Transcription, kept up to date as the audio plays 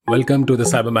Welcome to the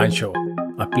Cyberman Show,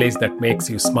 a place that makes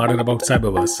you smarter about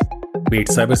cyberverse. Be it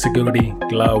cybersecurity,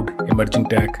 cloud, emerging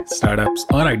tech, startups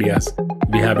or ideas,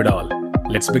 we have it all.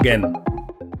 Let's begin.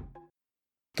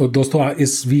 तो दोस्तों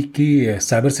इस week की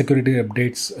cyber security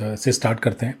updates से start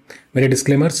करते हैं. मेरे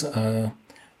disclaimers,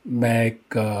 मैं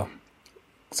एक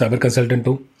साइबर कंसल्टेंट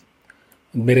हूँ.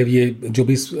 मेरे ये जो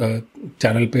भी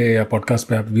चैनल पे या पॉडकास्ट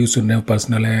पे आप व्यू सुन रहे हो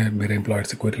पर्सनल है, मेरे एम्प्लॉयर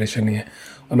से कोई रिलेशन नहीं है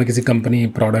और मैं किसी कंपनी,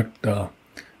 प्रोडक्ट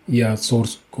या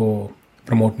सोर्स को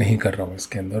प्रमोट नहीं कर रहा हूँ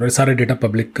इसके अंदर. और सारे data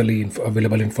publicly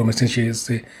available information share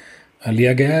से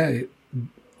लिया गया है.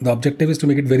 The objective is to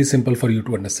make it very simple for you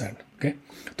to understand. Okay,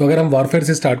 तो अगर हम वॉरफेयर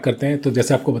से स्टार्ट करते हैं तो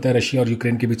जैसे आपको पता है रशिया और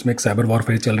यूक्रेन के बीच में एक साइबर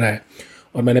वॉरफेयर चल रहा है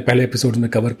और मैंने पहले एपिसोड्स में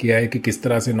कवर किया है कि किस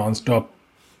तरह से नॉन स्टॉप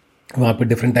वहाँ पे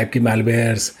डिफरेंट टाइप की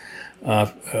मैलवेयर्स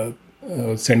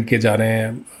सेंड किए जा रहे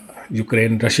हैं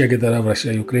यूक्रेन रशिया की तरफ,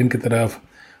 रशिया यूक्रेन की तरफ,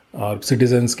 और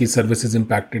सिटीजन्स की सर्विसेज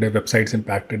इम्पैक्टेड है, वेबसाइट्स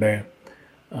इम्पैक्टेड है,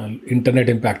 इंटरनेट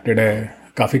इम्पैक्टेड है.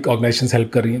 काफ़ी ऑर्गेनाइजेशंस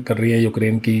हेल्प कर रही है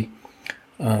यूक्रेन की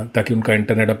ताकि उनका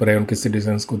इंटरनेट अप रहे, उनके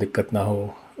सिटीजन्स को दिक्कत ना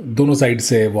हो. दोनों साइड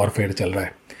से वॉरफेयर चल रहा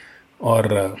है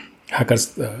और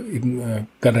हैकर्स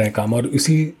कर रहे हैं काम. और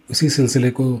उसी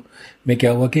सिलसिले को में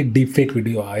क्या हुआ कि डीप फेक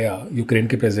वीडियो आया यूक्रेन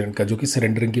के प्रेसिडेंट का जो कि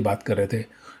सरेंडरिंग की बात कर रहे थे.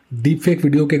 डीप फेक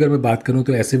वीडियो की अगर मैं बात करूं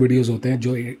तो ऐसे वीडियोस होते हैं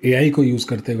जो एआई को यूज़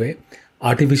करते हुए,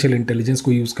 आर्टिफिशियल इंटेलिजेंस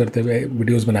को यूज़ करते हुए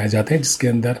वीडियोस बनाए जाते हैं जिसके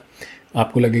अंदर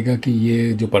आपको लगेगा कि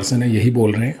ये जो पर्सन है यही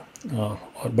बोल रहे हैं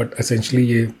और बट एसेंशली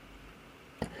ये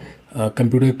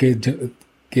कंप्यूटर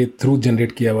के थ्रू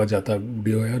जनरेट किया हुआ जाता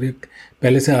वीडियो है. और एक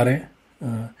पहले से आ रहे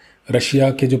हैं. रशिया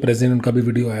के जो प्रेसिडेंट उनका भी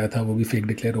वीडियो आया था, वो भी फेक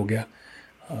डिक्लेयर हो गया.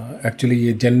 एक्चुअली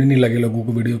ये जेन्युइन नहीं लगे लोगों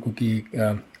को वीडियो को कि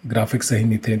ग्राफिक्स सही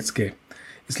नहीं थे इसके,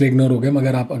 इसलिए इग्नोर हो गया.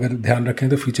 मगर आप अगर ध्यान रखें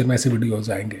तो फ्यूचर में ऐसे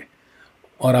वीडियोज आएंगे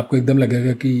और आपको एकदम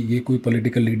लगेगा कि ये कोई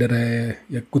पॉलिटिकल लीडर है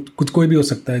या कुछ कोई भी हो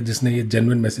सकता है जिसने ये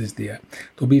जेन्युइन मैसेज दिया है.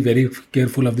 तो be very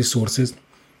careful of the sources.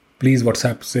 Please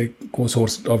WhatsApp से को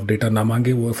सोर्स ऑफ डेटा ना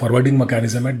मांगे, वो फॉरवर्डिंग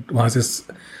मैकेनिज्म है, वहाँ से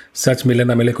सच मिले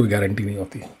ना मिले कोई गारंटी नहीं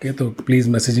होती. ओके, तो प्लीज़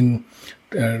मैसेजिंग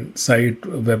साइट,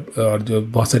 वेब और जो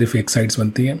बहुत सारी फेक साइट्स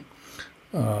बनती हैं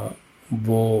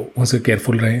वो उनसे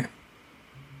केयरफुल रहें.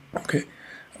 ओके,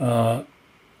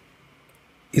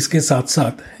 इसके साथ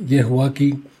साथ ये हुआ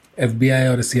कि FBI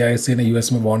और CISA ने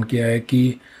US में वार्न किया है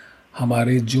कि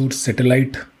हमारे जो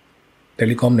सैटेलाइट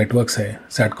टेलीकॉम नेटवर्क्स हैं,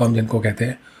 सैटकॉम जिनको कहते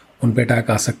हैं, उन पे अटैक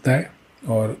आ सकता है.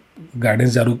 और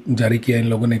गाइडेंस जारी किया इन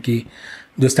लोगों ने कि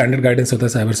जो स्टैंडर्ड गाइडेंस होता है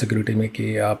साइबर सिक्योरिटी में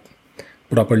कि आप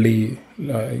properly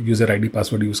user ID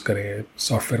password use करें,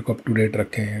 सॉफ्टवेयर को अप टू डेट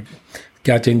रखें,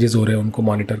 क्या चेंजेस हो रहे हैं उनको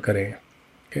मॉनिटर करें.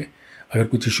 ओके, अगर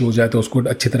कुछ इशू हो जाए तो उसको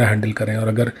अच्छी तरह हैंडल करें और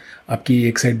अगर आपकी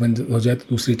एक साइड बंद हो जाए तो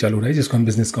दूसरी चालू रहे, जिसको हम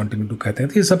बिजनेस कंटिन्यूटी कहते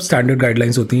हैं. तो ये सब स्टैंडर्ड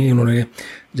गाइडलाइंस होती हैं, इन्होंने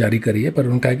जारी करी है. पर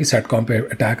उनका है कि सैटकॉम पे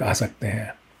अटैक आ सकते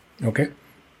हैं. ओके,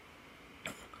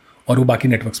 और वो बाकी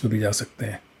नेटवर्क्स पे भी जा सकते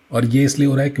हैं. और ये इसलिए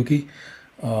हो रहा है क्योंकि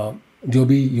जो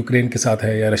भी यूक्रेन के साथ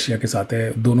है या रशिया के साथ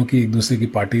है, दोनों की एक दूसरे की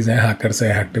पार्टीज़ हैं, हैकर्स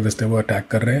हैं, एक्टिविस्ट हैं, वो अटैक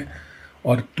कर रहे हैं.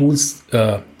 और टूल्स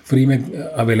फ्री में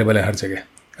अवेलेबल है हर जगह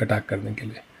अटैक करने के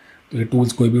लिए. तो ये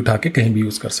टूल्स कोई भी उठा के कहीं भी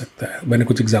यूज़ कर सकता है. मैंने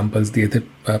कुछ एग्जांपल्स दिए थे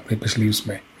अपनी पिछली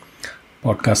उसमें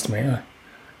पॉडकास्ट में,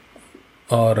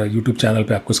 और यूट्यूब चैनल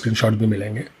पे आपको स्क्रीनशॉट भी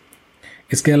मिलेंगे.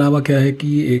 इसके अलावा क्या है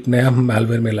कि एक नया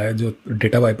मैलवेयर मिला है जो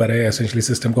डेटा वाइपर है, एसेंशली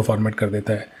सिस्टम को फॉर्मेट कर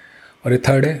देता है. और ये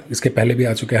थर्ड है. इसके पहले भी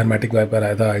आ चुके हैं, हर्मेटिक वाइपर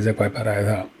आया था, आइजैक वाइपर आया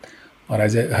था. और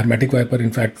हर्मेटिक वाइपर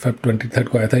इनफैक्ट Feb 23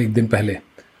 को आया था, एक दिन पहले.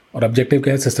 और ऑब्जेक्टिव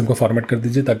क्या है, सिस्टम को फॉर्मेट कर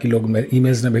दीजिए ताकि लोग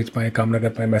ईमेल्स ना भेज पाएँ, काम ना कर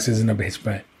पाएँ, मैसेज ना भेज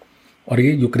पाएँ. और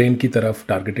ये यूक्रेन की तरफ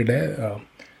टारगेटेड है.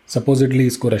 सपोजिटली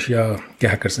इसको रशिया के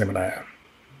हैकर्स ने बनाया.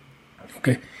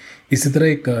 ओके, इसी तरह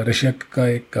एक रशिया का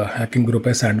एक हैकिंग ग्रुप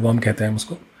है, सैंडवॉर्म कहते हैं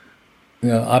उसको.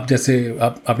 आप जैसे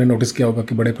आपने नोटिस किया होगा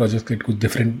कि बड़े प्रोजेक्ट के कुछ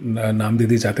डिफरेंट नाम दे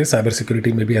दिए जाते हैं. साइबर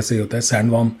सिक्योरिटी में भी ऐसे ही होता है.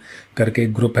 सैंडवॉर्म करके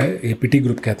एक ग्रुप है, APT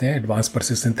ग्रुप कहते हैं, एडवांस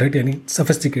परसिस्टेंट थ्रेट, यानी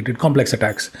सोफिस्टिकेटेड कॉम्प्लेक्स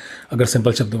अटैक्स. अगर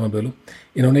सिंपल शब्दों में बोलूँ,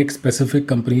 इन्होंने एक स्पेसिफिक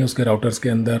कंपनी है उसके राउटर्स के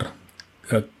अंदर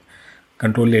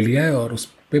कंट्रोल ले लिया है और उस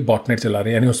पे बॉटनेट चला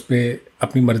रहे हैं, यानी उस पर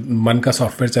अपनी मन का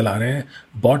सॉफ्टवेयर चला रहे हैं.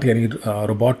 बॉट यानी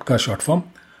रोबोट का शॉर्ट फॉर्म,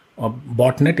 और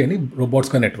बॉटनेट यानी रोबोट्स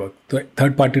का नेटवर्क. तो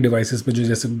थर्ड पार्टी डिवाइसेस पे जो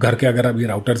जैसे घर के अगर अभी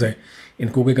राउटर्स हैं,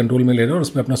 इनको भी कंट्रोल में ले रहे हैं और उस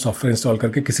पर अपना सॉफ्टवेयर इंस्टॉल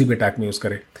करके किसी भी अटैक में यूज़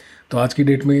करें. तो आज की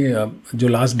डेट में जो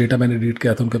लास्ट डेटा मैंने रीड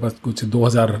किया था, उनके पास कुछ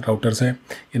 2000 राउटर्स हैं.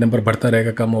 ये नंबर बढ़ता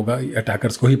रहेगा, कम होगा.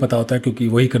 अटैकर्स को ही पता होता है क्योंकि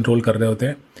वही कंट्रोल कर रहे होते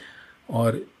हैं.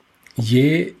 और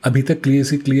ये अभी तक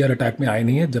क्लियर अटैक में आए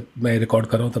नहीं है. जब मैं रिकॉर्ड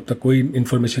कर रहा हूँ तब तक कोई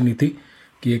इन्फॉर्मेशन नहीं थी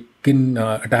कि किन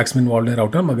अटैक्स में इन्वॉल्व है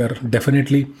राउटर. मगर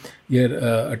डेफिनेटली ये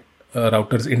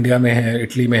राउटर्स इंडिया में है,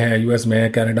 इटली में है, US में है,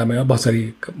 कनाडा में है, और बहुत सारी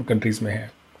कंट्रीज़ में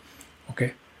है. ओके,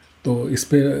 तो इस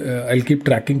पर आई विल कीप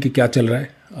ट्रैकिंग कि क्या चल रहा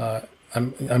है.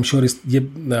 आई एम श्योर इस ये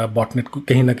बॉटनेट को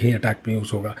कहीं ना कहीं अटैक में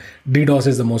यूज़ होगा. DDoS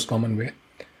is the most common way,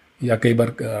 या कई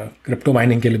बार क्रिप्टो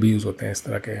माइनिंग के लिए भी यूज़ होते हैं इस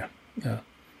तरह के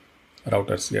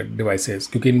राउटर्स या डिवाइसेस,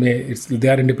 क्योंकि इनमें they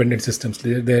are independent systems,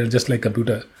 they are just like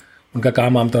computer. उनका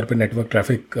काम आमतौर पे नेटवर्क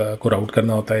ट्रैफिक को राउट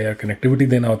करना होता है या कनेक्टिविटी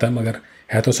देना होता है, मगर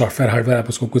है तो सॉफ्टवेयर हार्डवेयर, आप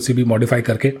उसको कुछ से भी मॉडिफाई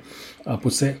करके आप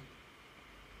उससे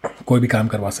कोई भी काम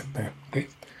करवा सकते हैं. ओके,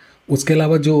 उसके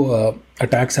अलावा जो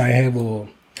अटैक्स आए हैं वो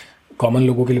कॉमन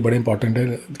लोगों के लिए बड़े इंपॉर्टेंट है,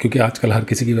 क्योंकि आजकल हर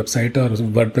किसी की वेबसाइट है और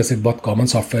वर्डप्रेस एक बहुत कॉमन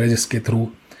सॉफ्टवेयर है जिसके थ्रू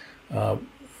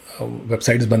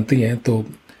वेबसाइट्स बनती हैं. तो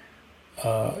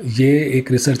ये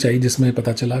एक रिसर्च आई जिसमें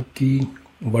पता चला कि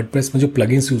वर्डप्रेस में जो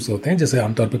प्लगइन्स यूज़ होते हैं, जैसे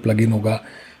आमतौर पे प्लगइन होगा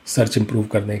सर्च इंप्रूव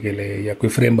करने के लिए या कोई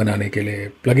फ्रेम बनाने के लिए.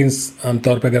 प्लगइन्स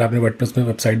आमतौर पे अगर आपने वर्डप्रेस में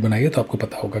वेबसाइट बनाई है तो आपको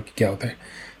पता होगा कि क्या होता है.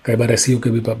 कई बार एसईओ के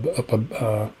भी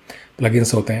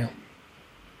प्लगइन्स होते हैं.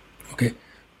 ओके,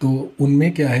 तो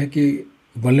उनमें क्या है कि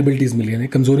वल्नरेबिलिटीज़ मिली हैं,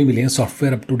 कमज़ोरी मिली है,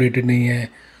 सॉफ्टवेयर अप टू डेटेड नहीं है.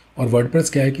 और वर्डप्रेस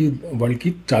क्या है कि वर्ल्ड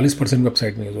की 40%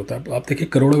 वेबसाइट में यूज़ होता है. आप देखिए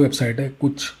करोड़ों वेबसाइट है,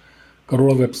 कुछ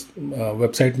करोड़ों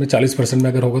वेबसाइट में 40% में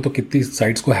अगर होगा तो कितनी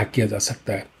साइट्स को हैक किया जा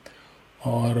सकता है.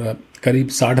 और करीब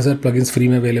 60,000 प्लगइन्स फ्री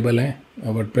में अवेलेबल हैं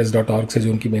wordpress.org से,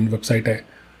 जो उनकी मेन वेबसाइट है.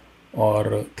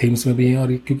 और थीम्स में भी हैं,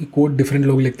 और क्योंकि कोड डिफरेंट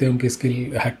लोग लिखते हैं, उनकी स्किल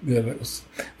हैक,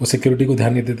 वो सिक्योरिटी को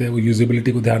ध्यान नहीं देते हैं, वो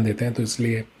यूजेबिलिटी को ध्यान देते हैं, तो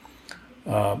इसलिए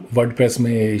वर्डप्रेस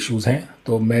में इश्यूज़ हैं.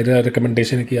 तो मेरा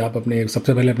रिकमेंडेशन है कि आप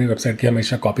सबसे पहले अपनी वेबसाइट की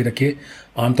हमेशा कॉपी रखिए.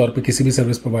 आमतौर पे किसी भी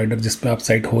सर्विस प्रोवाइडर जिस पे आप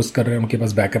साइट होस्ट कर रहे हैं उनके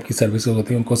पास बैकअप की सर्विसेज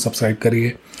होती हैं, उनको सब्सक्राइब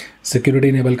करिए, सिक्योरिटी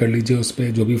इनेबल कर लीजिए उस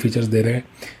पर जो भी फीचर्स दे रहे हैं.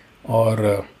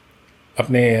 और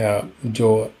अपने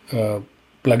जो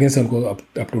प्लगइन्स हैं उनको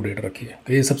अप टू डेट रखिए.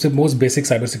 तो ये सबसे most basic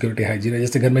cyber security hygiene है.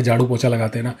 जैसे घर में झाड़ू पोछा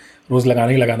लगाते हैं ना, रोज़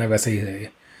लगाना ही लगाना है, वैसे ही है ये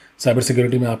साइबर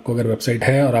सिक्योरिटी में. आपको अगर वेबसाइट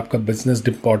है और आपका बिजनेस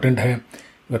इंपॉर्टेंट है,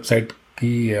 वेबसाइट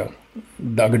की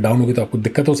अगर डाउन होगी तो आपको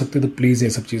दिक्कत हो सकती है, तो प्लीज़ ये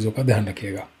सब चीज़ों का ध्यान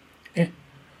रखिएगा.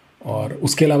 और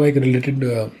उसके अलावा एक रिलेटेड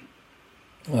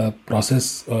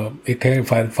प्रोसेस एक है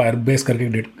फायरबेस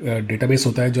करके डेटाबेस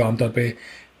होता है, जो आमतौर पे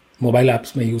मोबाइल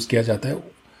ऐप्स में यूज़ किया जाता है.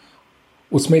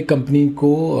 उसमें एक कंपनी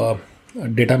को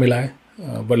डेटा मिला है,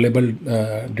 वल्नरेबल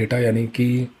डेटा, यानी कि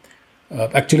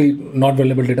actually not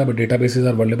vulnerable data but databases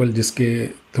are vulnerable, जिसके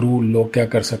थ्रू लोग क्या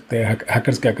कर सकते हैं,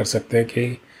 हैकर्स क्या कर सकते हैं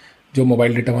कि जो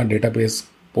मोबाइल डेटा वहाँ डेटाबेस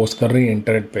पोस्ट कर रही है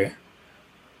इंटरनेट पे,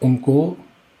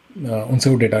 उनसे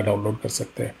वो डेटा डाउनलोड कर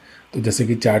सकते हैं. तो जैसे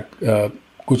कि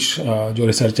कुछ जो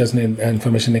रिसर्चर्स ने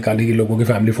इन्फॉर्मेशन निकाली कि लोगों की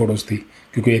फैमिली फ़ोटोज़ थी,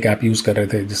 क्योंकि एक ऐप यूज़ कर रहे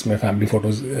थे जिसमें फैमिली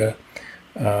फ़ोटोज़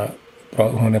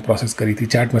उन्होंने प्रोसेस करी थी.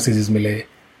 चैट मैसेजेस मिले,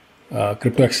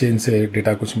 क्रिप्टो एक्सचेंज से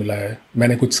डेटा कुछ मिला है.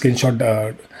 मैंने कुछ स्क्रीनशॉट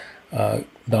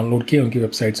डाउनलोड किए उनकी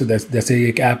वेबसाइट से. जैसे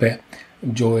एक ऐप है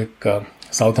जो एक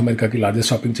साउथ अमेरिका की लार्जेस्ट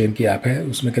शॉपिंग चेन की ऐप है,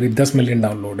 उसमें करीब 10 मिलियन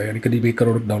डाउनलोड है, यानी करीब 1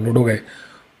 करोड़ डाउनलोड हो गए.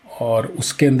 और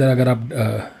उसके अंदर अगर आप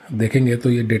देखेंगे तो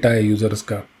ये डेटा है यूज़र्स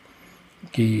का,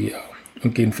 कि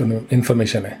उनकी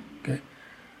इन्फॉर्मेशन है.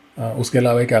 उसके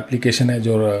अलावा एक एप्लीकेशन है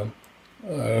जो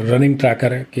रनिंग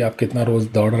ट्रैकर है, कि आप कितना रोज़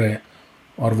दौड़ रहे हैं,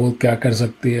 और वो क्या कर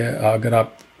सकती है, अगर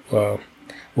आप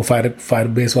वो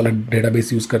फायरबेस वाला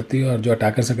डेटाबेस यूज़ करती है, और जो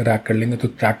अटैकर्स अगर हैक कर लेंगे तो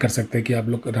ट्रैक कर सकते हैं कि आप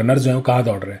लोग रनर्स जो हैं वो कहाँ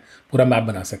दौड़ रहे हैं, पूरा मैप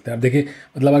बना सकते हैं. आप देखिए,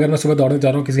 मतलब अगर मैं सुबह दौड़ने जा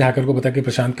रहा हूँ, किसी हैकर को पता कि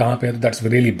प्रशांत कहाँ पे है, तो दैट्स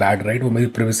रियली बैड, राइट. वो मेरी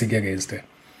प्राइवेसी के अगेंस्ट है.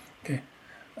 ओके,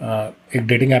 एक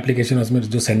डेटिंग एप्लीकेशन है, उसमें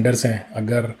जो सेंडर्स हैं,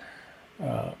 अगर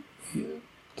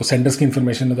तो सेंडर्स की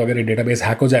इन्फॉर्मेशन है, तो अगर ये डेटाबेस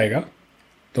हैक हो जाएगा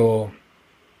तो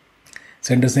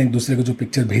सेंडर्स ने एक दूसरे को जो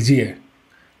पिक्चर भेजी है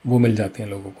वो मिल जाती हैं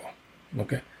लोगों को.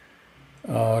 ओके,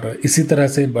 और इसी तरह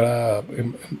से बड़ा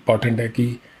इम्पॉर्टेंट है कि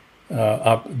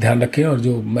आप ध्यान रखें. और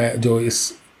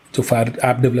जो फायर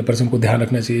ऐप डेवलपर्स उनको ध्यान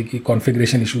रखना चाहिए कि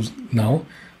कॉन्फ़िगरेशन इश्यूज ना हो.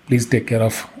 Please take care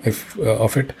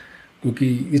of it, क्योंकि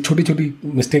ये छोटी छोटी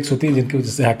मिस्टेक्स होती हैं जिनकी वजह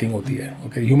से हैकिंग होती है.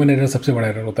 ओके, ह्यूमन एरर सबसे बड़ा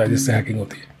एरर होता है जिससे हैकिंग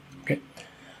होती है. ओके,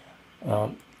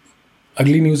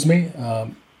 अगली न्यूज़ में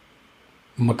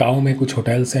मकाओ में कुछ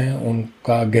होटल्स हैं,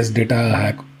 उनका गेस्ट डेटा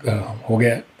हैक हो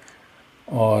गया है.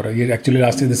 और ये एक्चुअली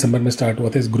लास्ट दिसंबर में स्टार्ट हुआ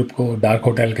था. इस ग्रुप को डार्क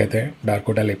होटल कहते हैं, डार्क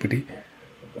होटल एपीटी.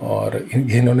 और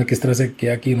इन्होंने किस तरह से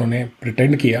किया कि इन्होंने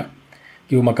प्रिटेंड किया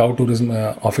कि वो मकाओ टूरिज्म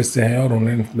ऑफिस से हैं, और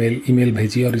उन्होंने ईमेल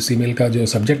भेजी, और इस ईमेल का जो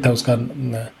सब्जेक्ट था उसका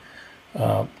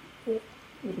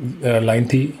लाइन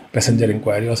थी पैसेंजर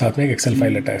इंक्वायरी, और साथ में एक एक्सेल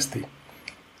फाइल अटैच थी.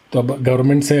 तो अब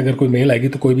गवर्नमेंट से अगर कोई मेल आएगी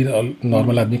तो कोई भी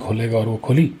नॉर्मल आदमी खोलेगा, और वो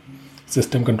खोली,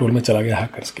 सिस्टम कंट्रोल में चला गया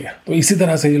हैकर्स के. तो इसी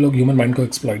तरह से ये लोग ह्यूमन माइंड को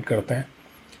एक्सप्लॉइट करते हैं.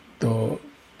 तो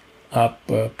आप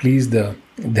प्लीज़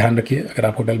ध्यान रखिए, अगर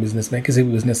आप होटल बिज़नेस में, किसी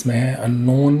भी बिज़नेस में हैं,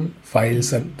 अननोन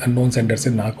फाइल्स, अननोन सेंडर से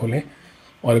ना खोलें,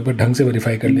 और एक बार ढंग से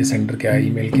वेरीफाई कर लें सेंडर क्या है,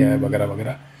 ईमेल क्या है, वगैरह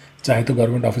वगैरह. चाहे तो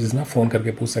गवर्नमेंट ऑफिस में फ़ोन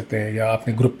करके पूछ सकते हैं, या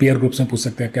अपने पीयर ग्रुप्स में पूछ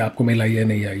सकते हैं कि आपको मेल आई है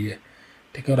नहीं आई है.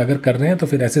 ठीक है। और अगर कर रहे हैं तो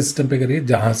फिर ऐसे सिस्टम पे करिए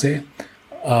जहाँ से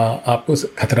आपको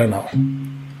खतरा ना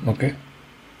हो। ओके।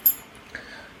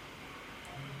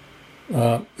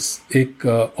 एक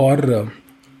और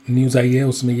न्यूज़ आई है,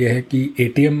 उसमें यह है कि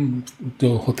एटीएम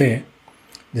जो होते हैं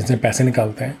जिनसे पैसे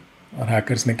निकालते हैं, और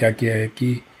हैकर्स ने क्या किया है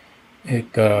कि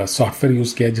एक सॉफ्टवेयर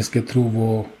यूज़ किया है जिसके थ्रू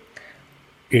वो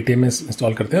एटीएम में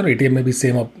इंस्टॉल करते हैं, और एटीएम में भी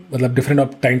सेम मतलब different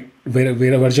of time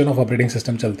version of operating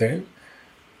system चलते हैं।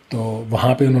 तो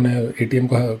वहाँ पे उन्होंने एटीएम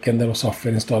के अंदर वो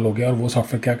सॉफ्टवेयर इंस्टॉल हो गया, और वो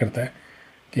सॉफ्टवेयर क्या करता है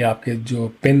कि आपके जो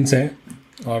पिन्स हैं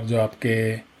और जो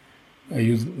आपके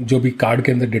जो भी कार्ड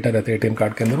के अंदर डेटा रहता है एटीएम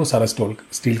कार्ड के अंदर, वो सारा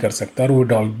स्टील कर सकता है, और वो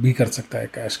डॉल भी कर सकता है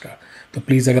कैश का। तो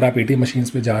प्लीज़ अगर आप एटीएम मशीन्स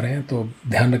पे जा रहे हैं तो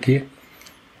ध्यान रखिए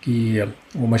कि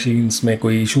वो मशीन्स में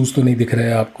कोई इश्यूज़ तो नहीं दिख रहे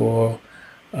हैं आपको,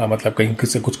 मतलब कहीं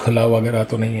से कुछ खुला वगैरह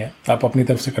तो नहीं है। आप अपनी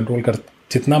तरफ से कंट्रोल कर,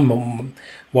 जितना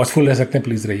वॉचफुल रह सकते हैं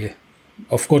प्लीज़ रहिए।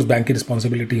 ऑफ कोर्स बैंक की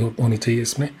रिस्पॉन्सिबिलिटी होनी चाहिए,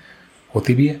 इसमें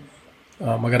होती भी है,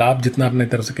 मगर आप जितना अपनी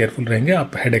तरफ से केयरफुल रहेंगे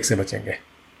आप हेडेक से बचेंगे।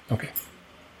 ओके।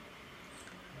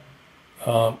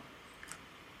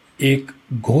 एक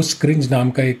घोस्ट क्रिंज नाम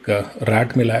का एक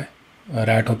रैट मिला है।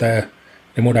 रैट होता है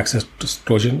रिमोट एक्सेस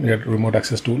ट्रोजन या रिमोट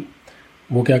एक्सेस टूल।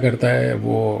 वो क्या करता है,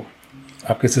 वो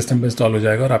आपके सिस्टम पे इंस्टॉल हो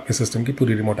जाएगा और आपके सिस्टम की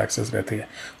पूरी रिमोट एक्सेस रहती है,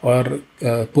 और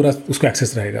पूरा उसको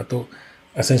एक्सेस रहेगा। तो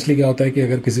एसेंशली क्या होता है कि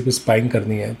अगर किसी को स्पाइंग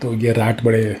करनी है तो ये रैट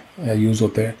बड़े यूज़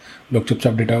होते हैं। लोग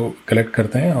चुपचाप डेटा कलेक्ट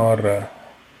करते हैं, और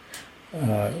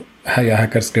या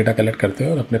हैकर्स डेटा कलेक्ट करते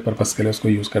हैं और अपने पर्पस के लिए उसको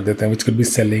यूज़ कर देते हैं, विच कुड बी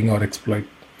सेलिंग और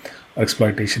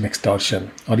एक्सप्लॉयटेशन, एक्सटॉर्शन।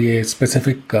 और ये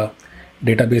स्पेसिफिक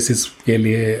डेटाबेसेस के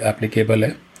लिए एप्लीकेबल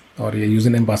है, और ये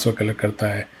यूज़र नेम पासवर्ड कलेक्ट करता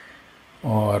है,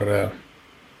 और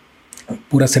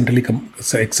पूरा सेंट्रली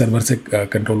एक सर्वर से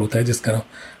कंट्रोल होता है, जिसका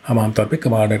हम आमतौर पे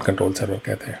कमांड एंड कंट्रोल सर्वर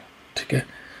कहते हैं। ठीक है।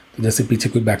 तो जैसे पीछे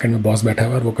कोई बैकएंड में बॉस बैठा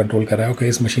हुआ है और वो कंट्रोल कर रहा है, ओके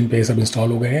इस मशीन पे ये सब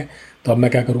इंस्टॉल हो गए हैं, तो अब मैं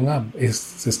क्या करूँगा, इस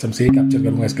सिस्टम से ये कैप्चर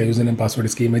करूँगा इसका यूज़र नेम पासवर्ड,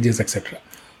 इसकी इमेजेस एक्सेट्रा,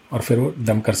 और फिर वो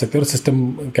डंप कर सकते हैं। और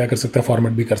सिस्टम क्या कर सकता है,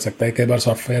 फॉर्मेट भी कर सकता है। कई बार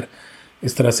सॉफ्टवेयर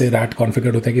इस तरह से रैट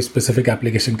कॉन्फ़िगर होता है कि स्पेसिफिक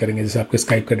एप्लीकेशन करेंगे, जैसे आपके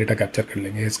स्काइप का डेटा कैप्चर कर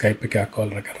लेंगे, स्काइप पे क्या कॉल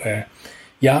कर रहा है,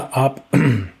 या आप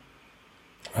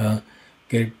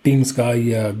कि टीम्स का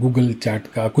या गूगल चैट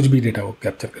का कुछ भी डेटा वो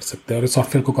कैप्चर कर सकते हैं, और इस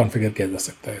सॉफ्टवेयर को कॉन्फ़िगर किया जा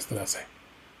सकता है इस तरह से।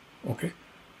 ओके।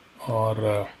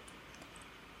 और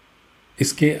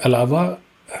इसके अलावा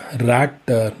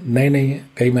रैट नए नहीं है,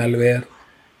 कई मैलवेयर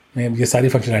में ये सारी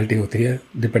फंक्शनैलिटी होती है,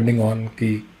 डिपेंडिंग ऑन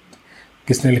कि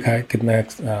किसने लिखा है,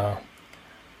 कितना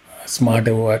स्मार्ट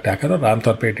है वो अटैकर, और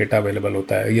आमतौर पे डेटा अवेलेबल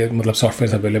होता है, ये मतलब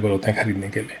सॉफ्टवेयर अवेलेबल होते हैं खरीदने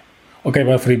के लिए, और कई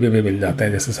बार फ्री पे भी मिल जाते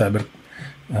हैं, जैसे साइबर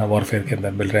वॉरफेयर के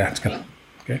अंदर मिल रहे हैं आजकल।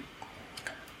 ओके।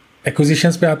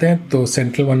 एक्विजिशंस पे आते हैं तो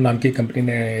सेंट्रल वन नाम की कंपनी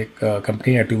ने एक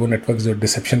कंपनी है ट्यूबो नेटवर्क्स, जो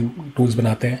डिसेप्शन टूल्स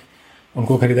बनाते हैं,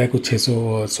 उनको खरीदा है कुछ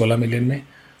 616 मिलियन में।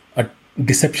 और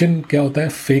डिसेप्शन क्या होता है,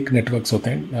 फेक नेटवर्क्स होते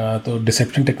हैं। तो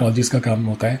डिसेप्शन टेक्नोलॉजीज़ का काम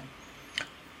होता है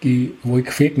कि वो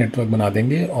एक फेक नेटवर्क बना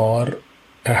देंगे, और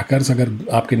हैकर्स अगर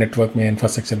आपके नेटवर्क में,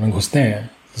 इंफ्रास्ट्रक्चर में घुसते हैं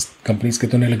कंपनीज़ के,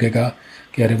 तो नहीं लगेगा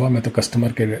कि अरे वाह मैं तो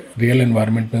कस्टमर के रियल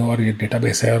एनवायरनमेंट में हूँ और ये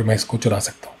डेटाबेस है और मैं इसको चुरा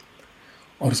सकता हूँ।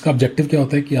 और इसका ऑब्जेक्टिव क्या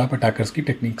होता है कि आप अटैकर्स की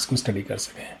टेक्निक्स को स्टडी कर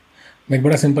सकें। मैं एक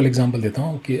बड़ा सिंपल एग्जांपल देता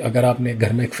हूँ कि अगर आपने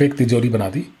घर में एक फेक तिजोरी बना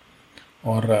दी,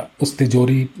 और उस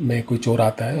तिजोरी में कोई चोर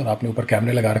आता है और आपने ऊपर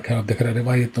कैमरे लगा रखे हैं, आप देख रहे हैं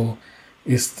वाह ये तो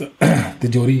इस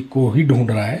तिजोरी को ही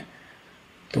ढूंढ रहा है,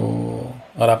 तो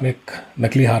और आपने एक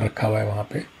नकली हार रखा हुआ है वहाँ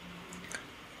पे,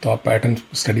 तो आप पैटर्न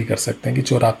स्टडी कर सकते हैं कि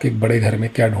चोर आपके एक बड़े घर में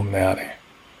क्या ढूंढने आ रहे हैं।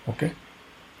 ओके।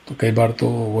 तो कई बार तो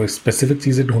वो स्पेसिफिक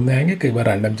चीज़ें ढूंढने आएंगे, कई बार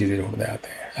रैंडम चीज़ें ढूंढने आते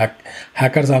हैं।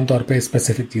 हैकर्स आमतौर पे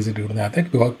स्पेसिफिक चीज़ें ढूंढने आते हैं,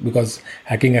 बिकॉज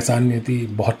हैकिंग आसान नहीं होती,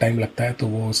 बहुत टाइम लगता है, तो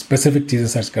वो स्पेसिफिक चीज़ें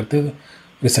सर्च करते हैं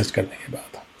रिसर्च करने के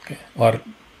बाद। ओके। और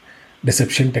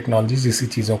डिसेप्शन टेक्नोलॉजीज इसी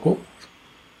चीज़ों को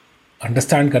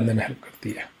अंडरस्टैंड करने में हेल्प करती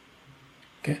है।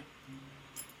 ओके।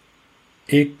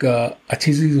 एक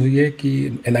अच्छी चीज़ हुई है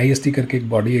कि NIST करके एक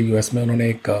बॉडी है US में, उन्होंने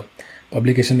एक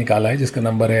पब्लिकेशन निकाला है जिसका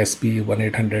नंबर है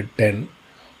SP1810,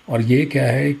 और ये क्या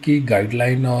है कि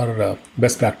गाइडलाइन और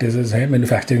बेस्ट प्रैक्टिसेस हैं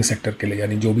मैन्युफैक्चरिंग सेक्टर के लिए,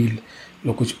 यानी जो भी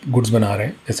लोग कुछ गुड्स बना रहे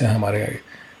हैं, जैसे हमारे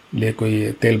लिए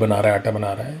कोई तेल बना रहा है, आटा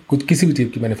बना रहा है, कुछ किसी भी चीज़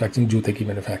की मैन्युफैक्चरिंग, जूते की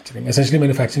मैन्युफैक्चरिंग, एसेंशियली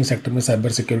मैन्युफैक्चरिंग सेक्टर में साइबर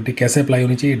सिक्योरिटी कैसे अप्लाई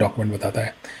होनी चाहिए, डॉक्यूमेंट बताता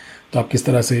है। तो आप किस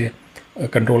तरह से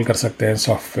कंट्रोल कर सकते हैं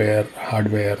सॉफ्टवेयर,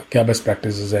 हार्डवेयर, क्या बेस्ट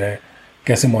प्रैक्टिसेस हैं,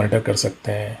 कैसे मॉनिटर कर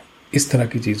सकते हैं, इस तरह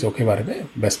की चीज़ों के बारे में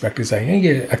बेस्ट प्रैक्टिस आई हैं।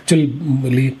 ये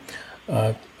एक्चुअली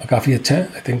काफ़ी अच्छा है।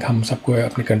 आई थिंक हम सबको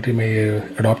अपनी कंट्री में ये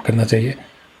अडॉप्ट करना चाहिए,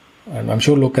 एंड आई एम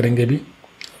श्योर लोग करेंगे भी।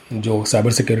 जो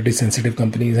साइबर सिक्योरिटी सेंसिटिव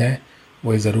कंपनीज़ हैं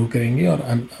वो ये ज़रूर करेंगी,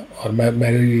 और मैं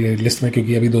मेरी लिस्ट में,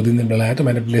 क्योंकि अभी 2-3 दिन डला है तो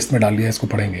मैंने लिस्ट में डाल दिया, इसको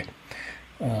पढ़ेंगे।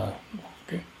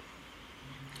 Okay.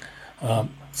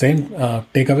 Same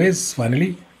takeaways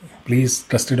finally, please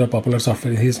trusted और पॉपुलर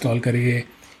सॉफ्टवेयर ही इंस्टॉल करिए।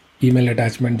 ईमेल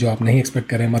अटैचमेंट जो आप नहीं एक्सपेक्ट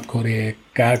करें मत खोलिए।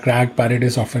 क्रैक पायरेटेड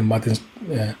सॉफ्टवेयर मत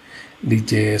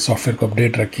लीजिए। सॉफ्टवेयर को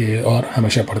अपडेट रखिए और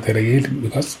हमेशा पढ़ते रहिए,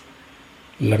 because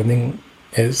learning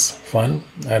is fun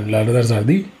and learners are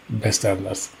the best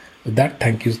earners. With that,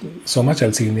 thank you so much.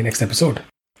 I'll see you in the next episode.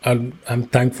 I'm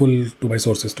thankful to my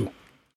sources too.